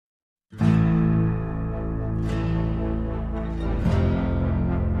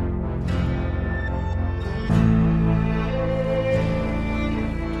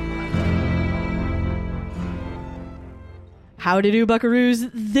Howdy do,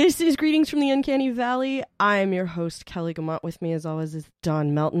 buckaroos. This is Greetings from the Uncanny Valley. I'm your host, Kelly Gamont. With me, as always, is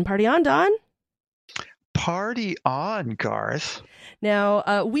Don Melton. Party on, Don. Party on, Garth.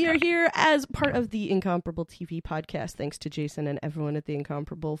 Now, we are here as part of the Incomparable TV podcast. Thanks to Jason and everyone at the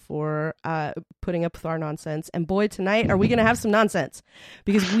Incomparable for putting up with our nonsense. And boy, tonight, are we going to have some nonsense?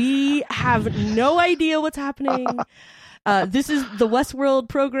 Because we have no idea what's happening. This is the Westworld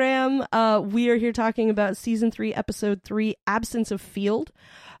program. We are here talking about Season 3, Episode 3, Absence of Field.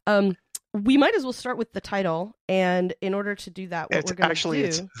 We might as well start with the title, and in order to do that, what we're going to do...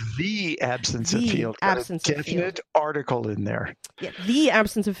 It's The Absence of Field. Absence of Field. Definite article in there. Yeah, The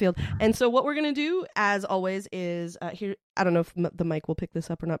Absence of Field. And so what we're going to do, as always, is... here. I don't know if the mic will pick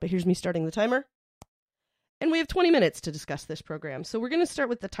this up or not, but here's me starting the timer. And we have 20 minutes to discuss this program. So we're going to start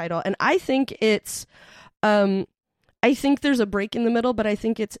with the title, and I think it's... I think there's a break in the middle, but I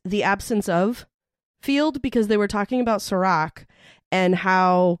think it's The Absence of Field, because they were talking about Serac and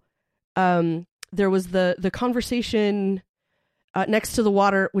how there was the conversation next to the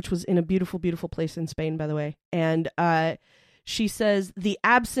water, which was in a beautiful, beautiful place in Spain, by the way. And she says the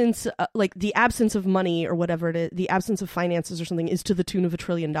absence of money or whatever it is, the absence of finances or something is to the tune of $1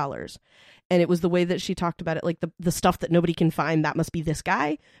 trillion. And it was the way that she talked about it, like the stuff that nobody can find, that must be this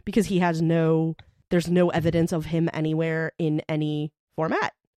guy, because he has there's no evidence of him anywhere in any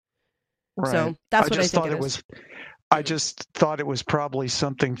format. Right. So that's what I think it is. I just thought it was probably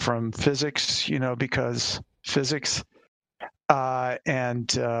something from physics, because physics. But I'm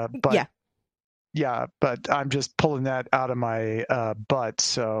just pulling that out of my butt.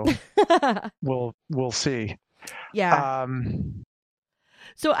 So we'll see. Yeah.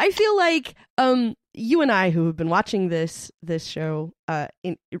 So I feel like you and I, who have been watching this show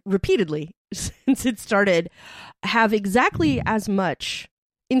repeatedly since it started, have exactly as much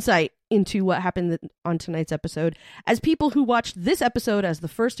insight into what happened on tonight's episode as people who watched this episode as the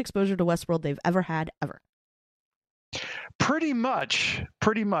first exposure to Westworld they've ever had, ever. Pretty much.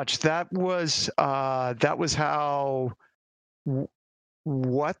 That was how.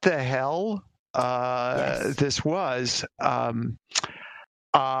 What the hell? Yes. This was.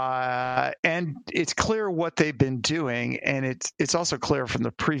 And it's clear what they've been doing, and it's also clear from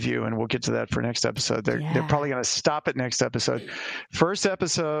the preview, and we'll get to that for next episode. They're probably going to stop at next episode. First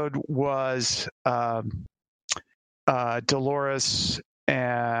episode was Dolores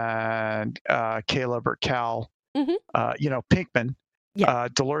and Caleb or Cal, Pinkman,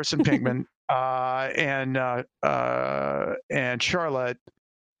 Dolores and Pinkman, and Charlotte.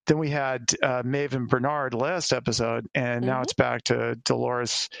 Then we had Maeve and Bernard last episode, and now it's back to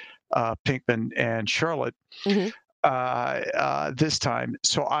Dolores, Pinkman, and Charlotte this time.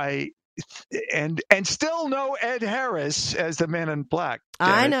 So and still no Ed Harris as the Man in Black.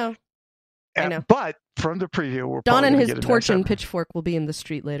 I know. But from the preview, we're Don and his torch and pitchfork will be in the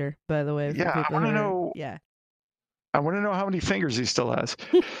street later. By the way, I want to know. Yeah, I want to know how many fingers he still has.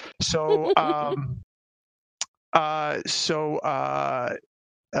 So,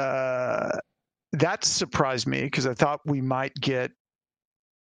 that surprised me, because I thought we might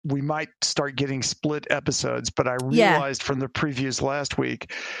start getting split episodes, but I realized from the previews last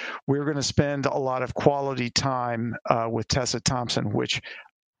week we were going to spend a lot of quality time with Tessa Thompson, which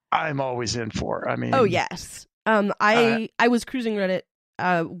I'm always in for. I mean, oh yes. I was cruising Reddit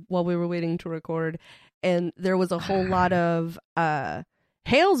while we were waiting to record, and there was a whole lot of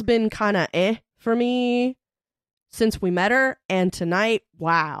Hale's been kind of for me since we met her, and tonight,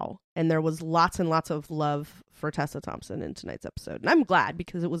 wow. And there was lots and lots of love for Tessa Thompson in tonight's episode. And I'm glad,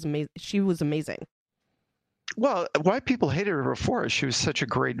 because it was amazing. She was amazing. Well, why people hated her before is she was such a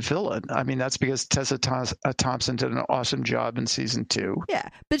great villain. I mean, that's because Tessa Thompson did an awesome job in season 2. Yeah,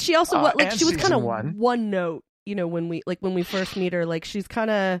 but she also she was kind of one note, when we first meet her, she's kind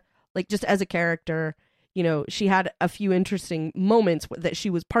of just as a character, she had a few interesting moments that she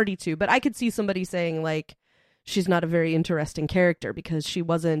was party to, but I could see somebody saying she's not a very interesting character, because she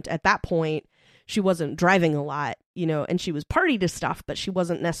wasn't, at that point, she wasn't driving a lot, and she was party to stuff, but she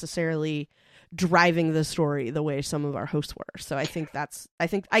wasn't necessarily driving the story the way some of our hosts were. So I think I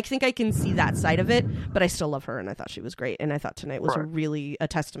can see that side of it, but I still love her, and I thought she was great, and I thought tonight was really a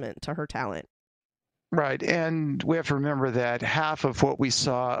testament to her talent. Right, and we have to remember that half of what we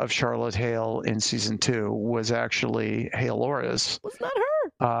saw of Charlotte Hale in season 2 was actually Hale Loras. Was not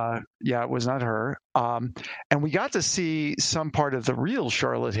her. It was not her. And we got to see some part of the real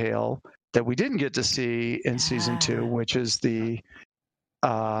Charlotte Hale that we didn't get to see in season 2, which is the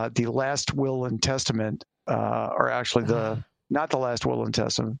last will and testament, or actually not the last will and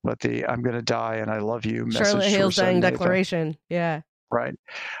testament, but the "I'm going to die and I love you" message. Charlotte Hale's dying declaration. Yeah. Right.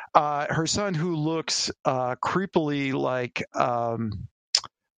 Her son, who looks creepily like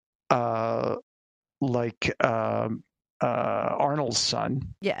Arnold's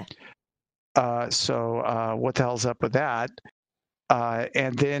son. Yeah. So what the hell's up with that?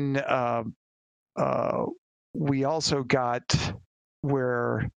 And then we also got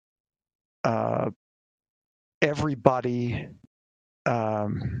where everybody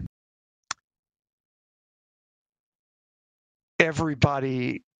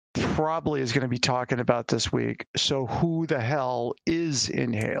probably is going to be talking about this week. So who the hell is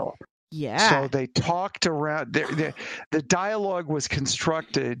in Hale? Yeah. So they talked around. The dialogue was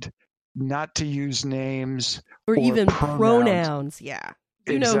constructed not to use names or even pronouns. Yeah.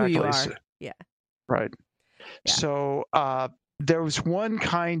 You know who you are. Yeah. Right. Yeah. So there was one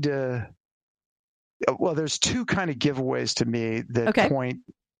kind of, well, there's two kind of giveaways to me that point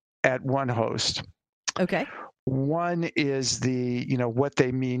at one host. Okay. One is what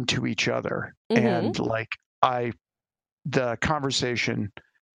they mean to each other. Mm-hmm. And the conversation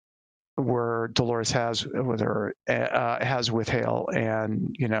where Dolores has with her, has with Hale,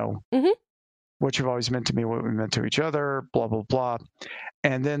 and, mm-hmm. what you've always meant to me, what we meant to each other, blah, blah, blah.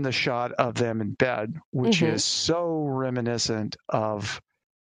 And then the shot of them in bed, which mm-hmm. is so reminiscent of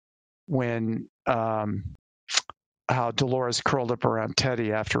when, how Dolores curled up around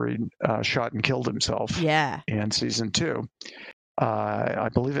Teddy after he shot and killed himself. Yeah. In season 2. I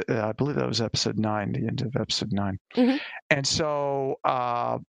believe that was episode 9, the end of episode 9. Mm-hmm. And so,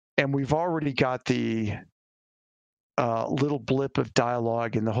 and we've already got the little blip of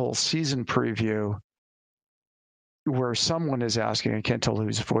dialogue in the whole season preview where someone is asking, I can't tell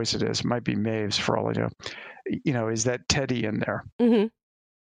whose voice it is. It might be Maeve's for all I know. Is that Teddy in there? Mm-hmm.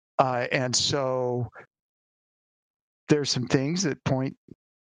 And so there's some things that point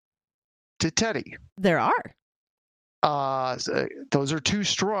to Teddy. There are. Those are two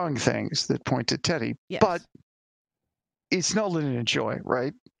strong things that point to Teddy. Yes. But it's Nolan and Joy,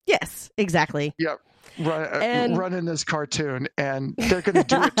 right? Yes, exactly. Yep. Running this cartoon, and they're going to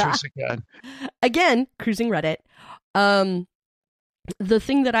do it to us again. Again, cruising Reddit. The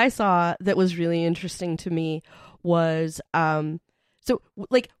thing that I saw that was really interesting to me was, so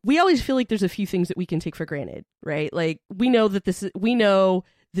like we always feel like there's a few things that we can take for granted, right? Like we know this is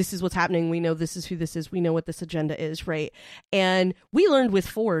what's happening. We know this is who this is. We know what this agenda is, right? And we learned with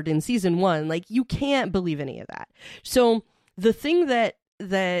Ford in season 1, like you can't believe any of that. So the thing that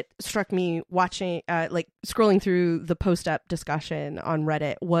struck me watching, like scrolling through the post-up discussion on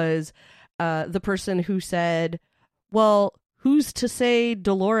Reddit was the person who said, well, who's to say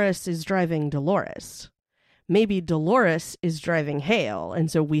Dolores is driving Dolores? Maybe Dolores is driving Hale,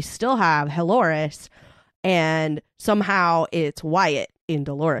 and so we still have Halores, and somehow it's Wyatt in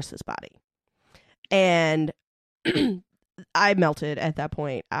Dolores's body. And I melted at that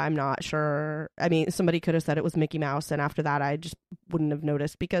point. I'm not sure. I mean, somebody could have said it was Mickey Mouse, and after that, I just wouldn't have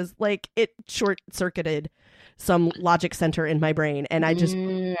noticed because, like, it short-circuited some logic center in my brain, and I just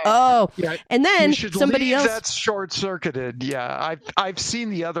yeah, and then somebody else that's short-circuited. Yeah, I've seen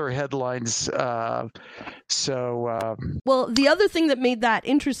the other headlines. Well, the other thing that made that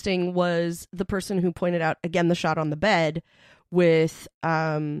interesting was the person who pointed out again the shot on the bed with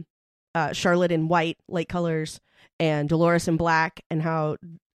Charlotte in white light colors and Dolores in black, and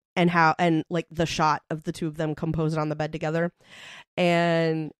like the shot of the two of them composed on the bed together,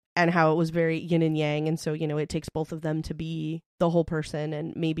 and how it was very yin and yang. And so, it takes both of them to be the whole person.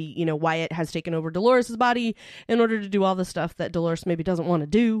 And maybe, Wyatt has taken over Dolores's body in order to do all the stuff that Dolores maybe doesn't want to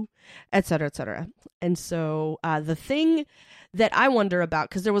do, et cetera, et cetera. And so the thing that I wonder about,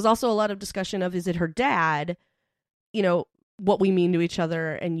 because there was also a lot of discussion of, is it her dad, what we mean to each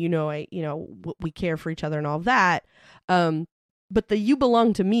other, and we care for each other and all of that. But the "you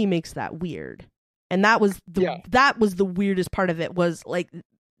belong to me" makes that weird. And that was the weirdest part of it, was like,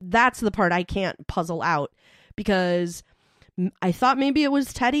 that's the part I can't puzzle out, because I thought maybe it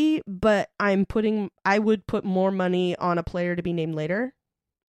was Teddy, but I would put more money on a player to be named later,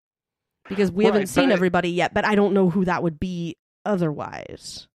 because we haven't seen everybody yet, but I don't know who that would be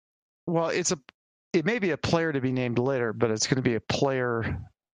otherwise. Well, it may be a player to be named later, but it's going to be a player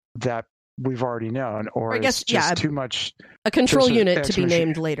that we've already known, or I guess, it's just too much. A control unit to be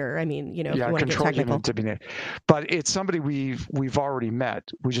named later. I mean, if you want to get technical. Unit to be named. But it's somebody we've already met.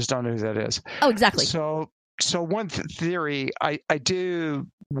 We just don't know who that is. Oh, exactly. So one theory I do,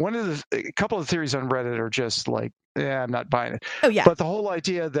 a couple of theories on Reddit are just like, I'm not buying it. Oh, yeah. But the whole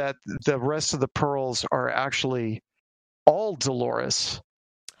idea that the rest of the pearls are actually all Dolores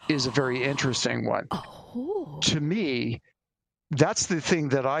is a very interesting one. Oh. To me, that's the thing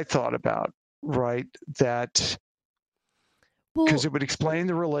that I thought about, right? That because it would explain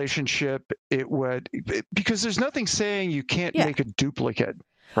the relationship. Because there's nothing saying you can't make a duplicate,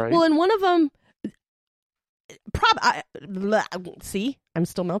 right? Well, and one of them, see, I'm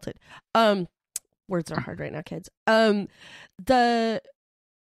still melted. Words are hard right now, kids. That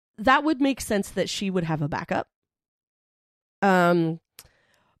would make sense that she would have a backup.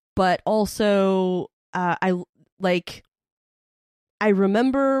 But also, I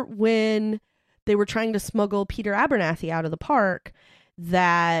remember when they were trying to smuggle Peter Abernathy out of the park,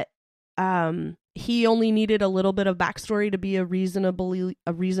 that he only needed a little bit of backstory to be a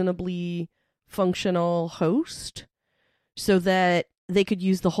reasonably functional host, so that they could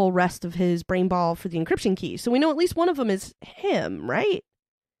use the whole rest of his brain ball for the encryption key. So we know at least one of them is him, right?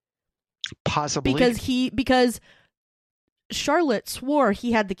 Possibly. Because Charlotte swore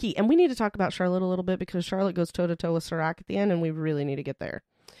he had the key. And we need to talk about Charlotte a little bit, because Charlotte goes toe-to-toe with Serac at the end, and we really need to get there.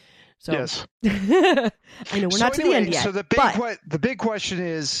 So, yes. I know we're not to the end yet. So the big question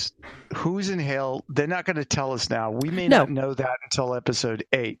is, who's in Hale? They're not going to tell us now. We may not know that until episode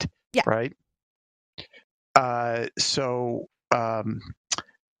 8. Yeah. Right? That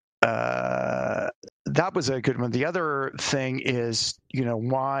was a good one. The other thing is,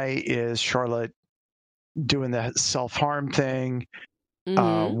 why is Charlotte doing the self-harm thing?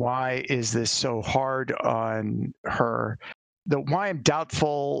 Mm-hmm. Why is this so hard on her? Why I'm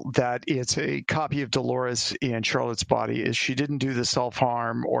doubtful that it's a copy of Dolores in Charlotte's body is she didn't do the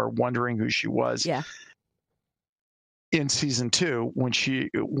self-harm or wondering who she was. Yeah. In season 2,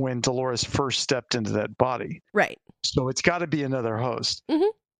 when Dolores first stepped into that body. Right. So it's got to be another host. Mm-hmm.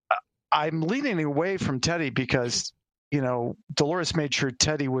 I'm leaning away from Teddy because, Dolores made sure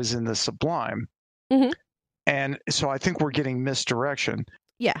Teddy was in the Sublime. Mm-hmm. And so I think we're getting misdirection.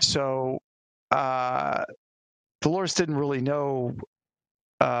 Yeah. So Dolores didn't really know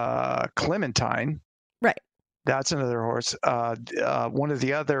Clementine. Right. That's another horse. One of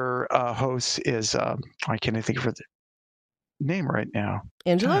the other hosts is, I can't even think of her name right now.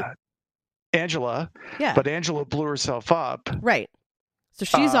 Angela? Angela. Yeah. But Angela blew herself up. Right. So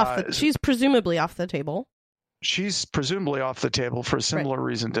she's presumably off the table. She's presumably off the table for a similar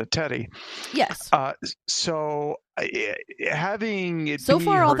reason to Teddy. Yes. So having it so be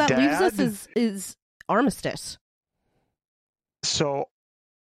far, all her that dad, leaves us is Armistice. So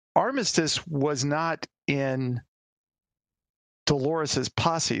Armistice was not in Dolores's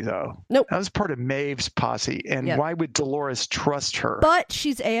posse, though. Nope. That was part of Maeve's posse. And why would Dolores trust her? But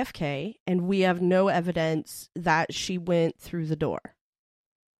she's AFK, and we have no evidence that she went through the door.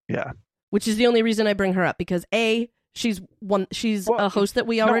 Yeah. Which is the only reason I bring her up, because A, she's a host that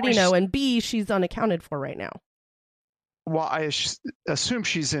we already know, and B, she's unaccounted for right now. Well, I assume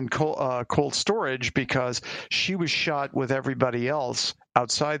she's in cold storage because she was shot with everybody else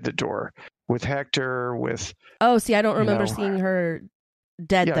outside the door, with Hector, with... Oh, see, I don't remember seeing her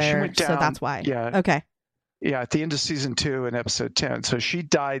dead there, she went down, so that's why. Yeah. Okay. Yeah, at the end of season 2 in episode 10. So she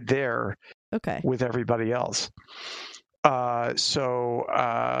died there with everybody else. Well,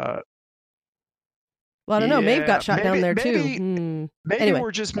 I don't know. Maeve got shot down there, too. Maybe anyway.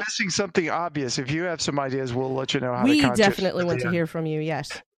 We're just missing something obvious. If you have some ideas, we'll let you know how to We definitely want to hear from you,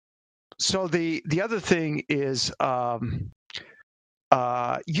 yes. So the other thing is, I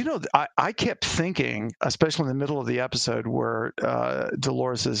kept thinking, especially in the middle of the episode where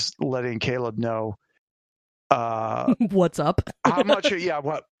Dolores is letting Caleb know what's up, how much they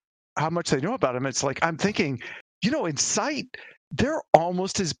know about him. It's like, I'm thinking, in sight, they're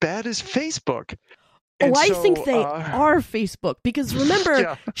almost as bad as Facebook. And I think they are Facebook, because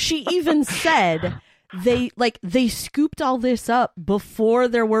remember, she even said they scooped all this up before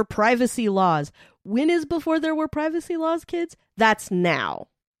there were privacy laws. When is before there were privacy laws, kids? That's now.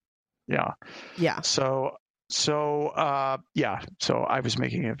 Yeah. Yeah. So I was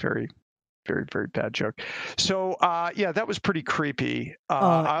making a very, very, very bad joke. So, that was pretty creepy.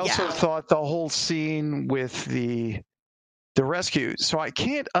 I also thought the whole scene with the rescue. So I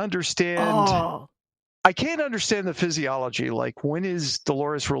can't understand. I can't understand the physiology. Like, when is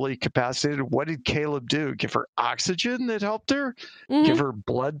Dolores really capacitated? What did Caleb do? Give her oxygen that helped her? Mm-hmm. Give her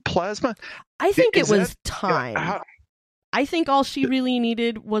blood plasma? I think it was time. I think all she really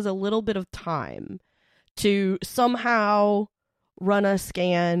needed was a little bit of time to somehow run a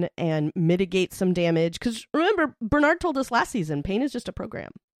scan and mitigate some damage. Because remember, Bernard told us last season, pain is just a program.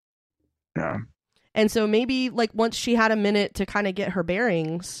 Yeah. And so maybe, once she had a minute to kind of get her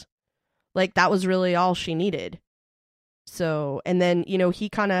bearings, that was really all she needed. So, and then, he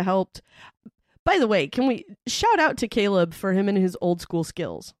kind of helped. By the way, can we shout out to Caleb for him and his old school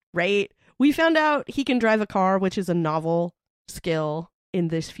skills, right? We found out he can drive a car, which is a novel skill in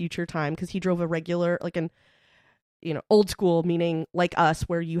this future time, because he drove a regular, old school, meaning like us,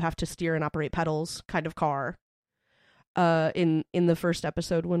 where you have to steer and operate pedals kind of car. In the first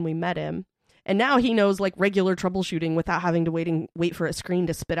episode when we met him, and now he knows like regular troubleshooting without having to wait for a screen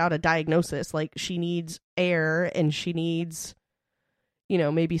to spit out a diagnosis. Like she needs air and she needs,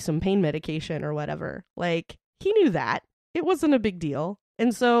 maybe some pain medication or whatever. Like he knew that it wasn't a big deal,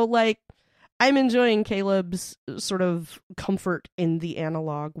 and so like I'm enjoying Caleb's sort of comfort in the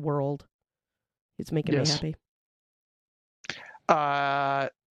analog world. It's making me happy.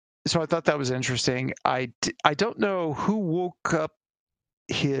 So I thought that was interesting. I don't know who woke up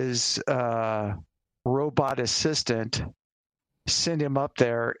his robot assistant, sent him up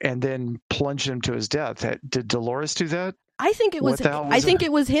there, and then plunged him to his death. Did Dolores do that? I think it was.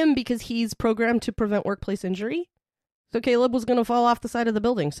 It was him because he's programmed to prevent workplace injury. So Caleb was going to fall off the side of the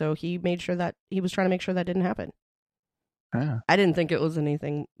building, so he made sure that he was trying to make sure that didn't happen. I didn't think it was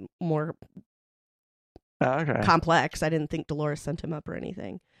anything more complex. I didn't think Dolores sent him up or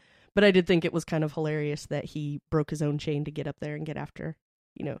anything. But I did think it was kind of hilarious that he broke his own chain to get up there and get after,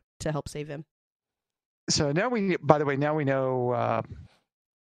 to help save him. So now by the way, we know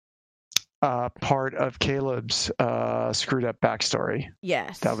part of Caleb's screwed up backstory.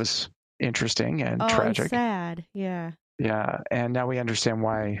 Yes. That was interesting and tragic. And sad. Yeah. Yeah. And now we understand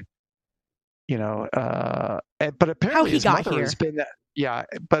why, but apparently how he his got mother here. has been,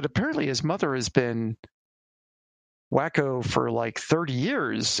 but apparently his mother has been wacko for like 30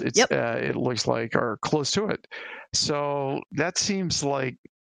 years. It looks like, or close to it. So that seems like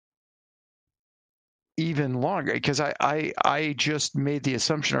even longer, because I just made the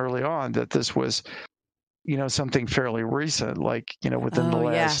assumption early on that this was, something fairly recent, like, within the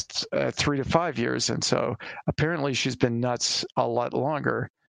last 3 to 5 years. And so apparently she's been nuts a lot longer.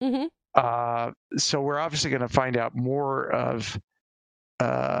 Mm-hmm. So we're obviously going to find out more of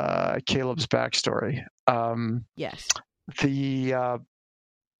Caleb's backstory. Yes. The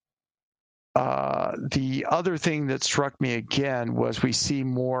other thing that struck me again was we see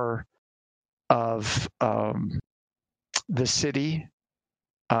more of the city.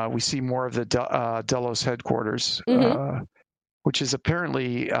 We see more of the Delos headquarters, which is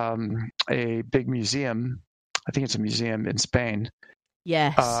apparently a big museum. I think it's a museum in Spain.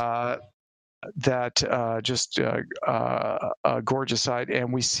 Yes. That just a gorgeous sight.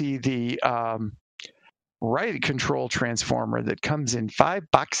 And we see the riot control transformer that comes in 5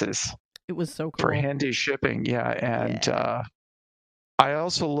 boxes. It was so cool. For handy shipping. Yeah. And I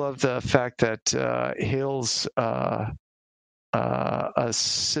also love the fact that Hill's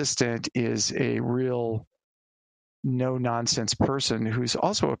assistant is a real no-nonsense person who's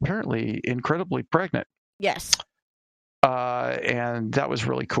also apparently incredibly pregnant. Yes. And that was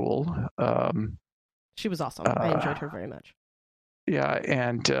really cool. She was awesome. I enjoyed her very much. Yeah,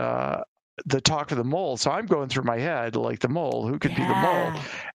 and the talk of the mole. So I'm going through my head, like, the mole, who could be the mole?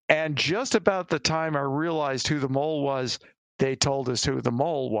 And just about the time I realized who the mole was, they told us who the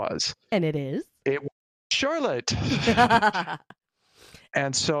mole was. And it is? It was Charlotte.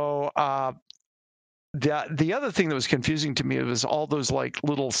 And so the other thing that was confusing to me was all those like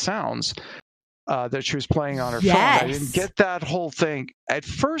little sounds that she was playing on her phone. I didn't get that whole thing. At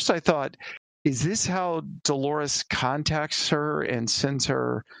first I thought, is this how Dolores contacts her and sends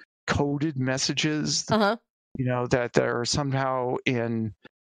her coded messages? That they're somehow in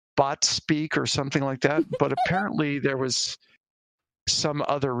bot speak or something like that. But apparently there was some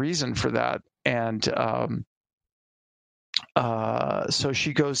other reason for that. And so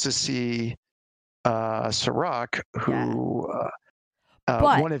she goes to see Serac, who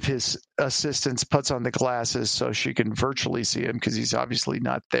one of his assistants puts on the glasses so she can virtually see him because he's obviously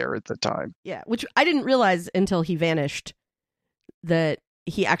not there at the time. Yeah, which I didn't realize until he vanished that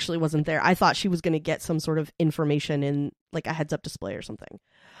he actually wasn't there. I thought she was going to get some sort of information in like a heads-up display or something.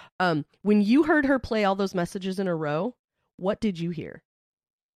 When you heard her play all those messages in a row, what did you hear?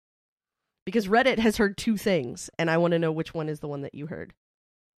 Because Reddit has heard 2 things, and I want to know which one is the one that you heard.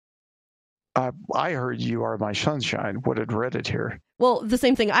 I heard "You Are My Sunshine." What did Reddit hear? Well, the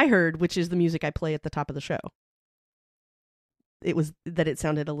same thing I heard, which is the music I play at the top of the show. It was that it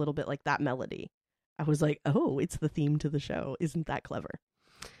sounded a little bit like that melody. I was like, oh, it's the theme to the show. Isn't that clever?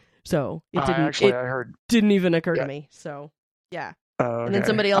 So it didn't didn't even occur to me. So yeah. Okay. And then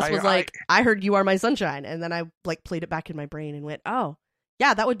somebody else was like, I heard "You Are My Sunshine," and then I like played it back in my brain and went, oh,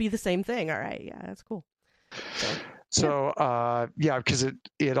 yeah, that would be the same thing. All right, yeah, that's cool. So because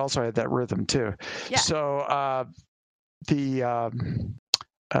it also had that rhythm too. Yeah. So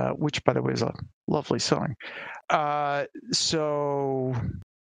which by the way is a lovely song. So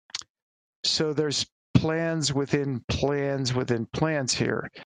there's plans within plans within plans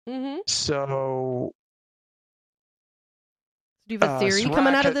here. Mm-hmm. So Do you have a theory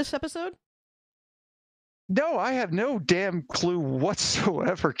coming out of Serac- this episode? No, I have no damn clue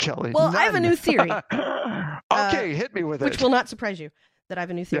whatsoever, Kelly. Well, I have a None. new theory. Okay, hit me with it. Which will not surprise you that I have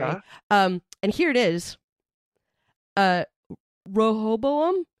a new theory. Yeah. And here it is.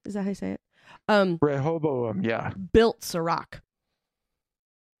 Rehoboam, is that how you say it? Rehoboam, yeah. Built Serac.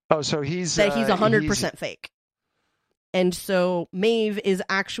 Oh, so he's 100% fake. And so Maeve is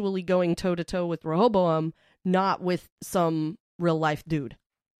actually going toe-to-toe with Rehoboam, not with some real-life dude.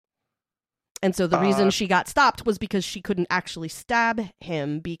 And so the reason she got stopped was because she couldn't actually stab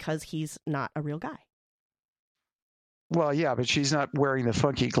him because he's not a real guy. Well, yeah, but she's not wearing the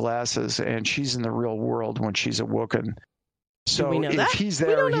funky glasses, and she's in the real world when she's awoken. So we know if that? he's We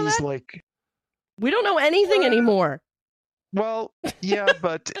there, don't know he's that. like, We don't know anything anymore. well, yeah,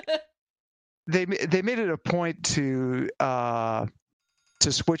 but they made it a point to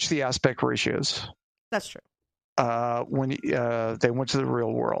switch the aspect ratios That's true. when they went to the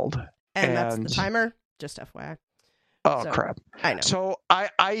real world. And that's the timer, just FYI. Oh, So, crap. I know. So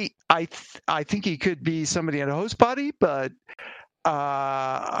I think he could be somebody in a host body, but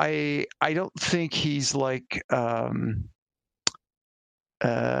I don't think he's like I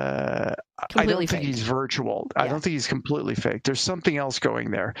don't think he's virtual. I don't think he's completely fake. There's something else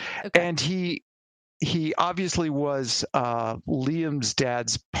going there. Okay. And he obviously was Liam's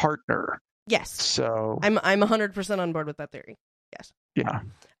dad's partner. Yes. So I'm 100% on board with that theory. Yes. Yeah.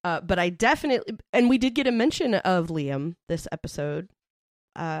 But I definitely, and we did get a mention of Liam this episode.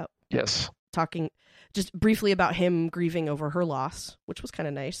 Yes. Talking just briefly about him grieving over her loss, which was kind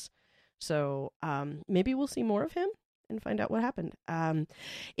of nice. So maybe we'll see more of him and find out what happened.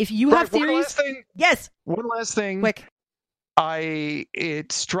 If you have theories, one last thing. Yes. One last thing. Quick.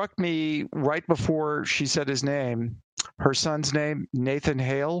 It struck me right before she said his name, her son's name, Nathan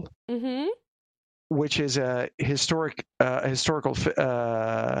Hale, Mm-hmm. which is a historical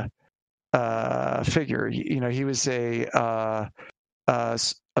figure. He was a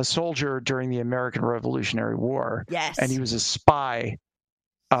soldier during the American Revolutionary War. Yes. And he was a spy.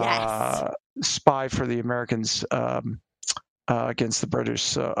 Yes. Spy for the Americans against the British.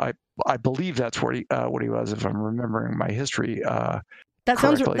 So I believe that's what he was, if I'm remembering my history. That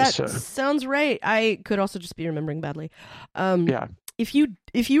correctly. Sounds right. I could also just be remembering badly. Yeah. If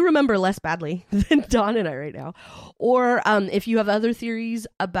you remember less badly than Dawn and I right now, or if you have other theories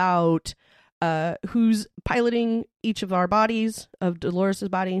about who's piloting each of our bodies, of Dolores'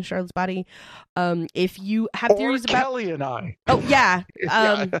 body and Charlotte's body, if you have theories about Kelly and I. Oh yeah,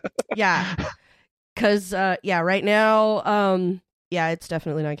 yeah, because right now, it's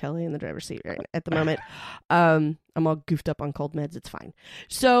definitely not Kelly in the driver's seat right at the moment. I'm all goofed up on cold meds. It's fine.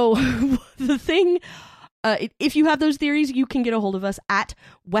 So the thing. If you have those theories, you can get a hold of us at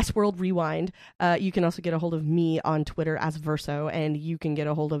Westworld Rewind. You can also get a hold of me on Twitter as Verso, and you can get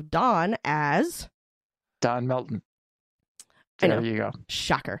a hold of Dawn as Don Melton. I know. There you go.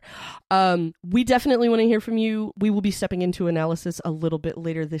 Shocker. We definitely want to hear from you. We will be stepping into analysis a little bit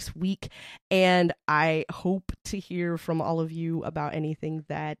later this week, and I hope to hear from all of you about anything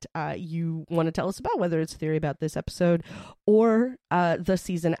that you want to tell us about, whether it's a theory about this episode or the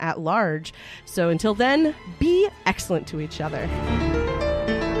season at large. So until then, be excellent to each other.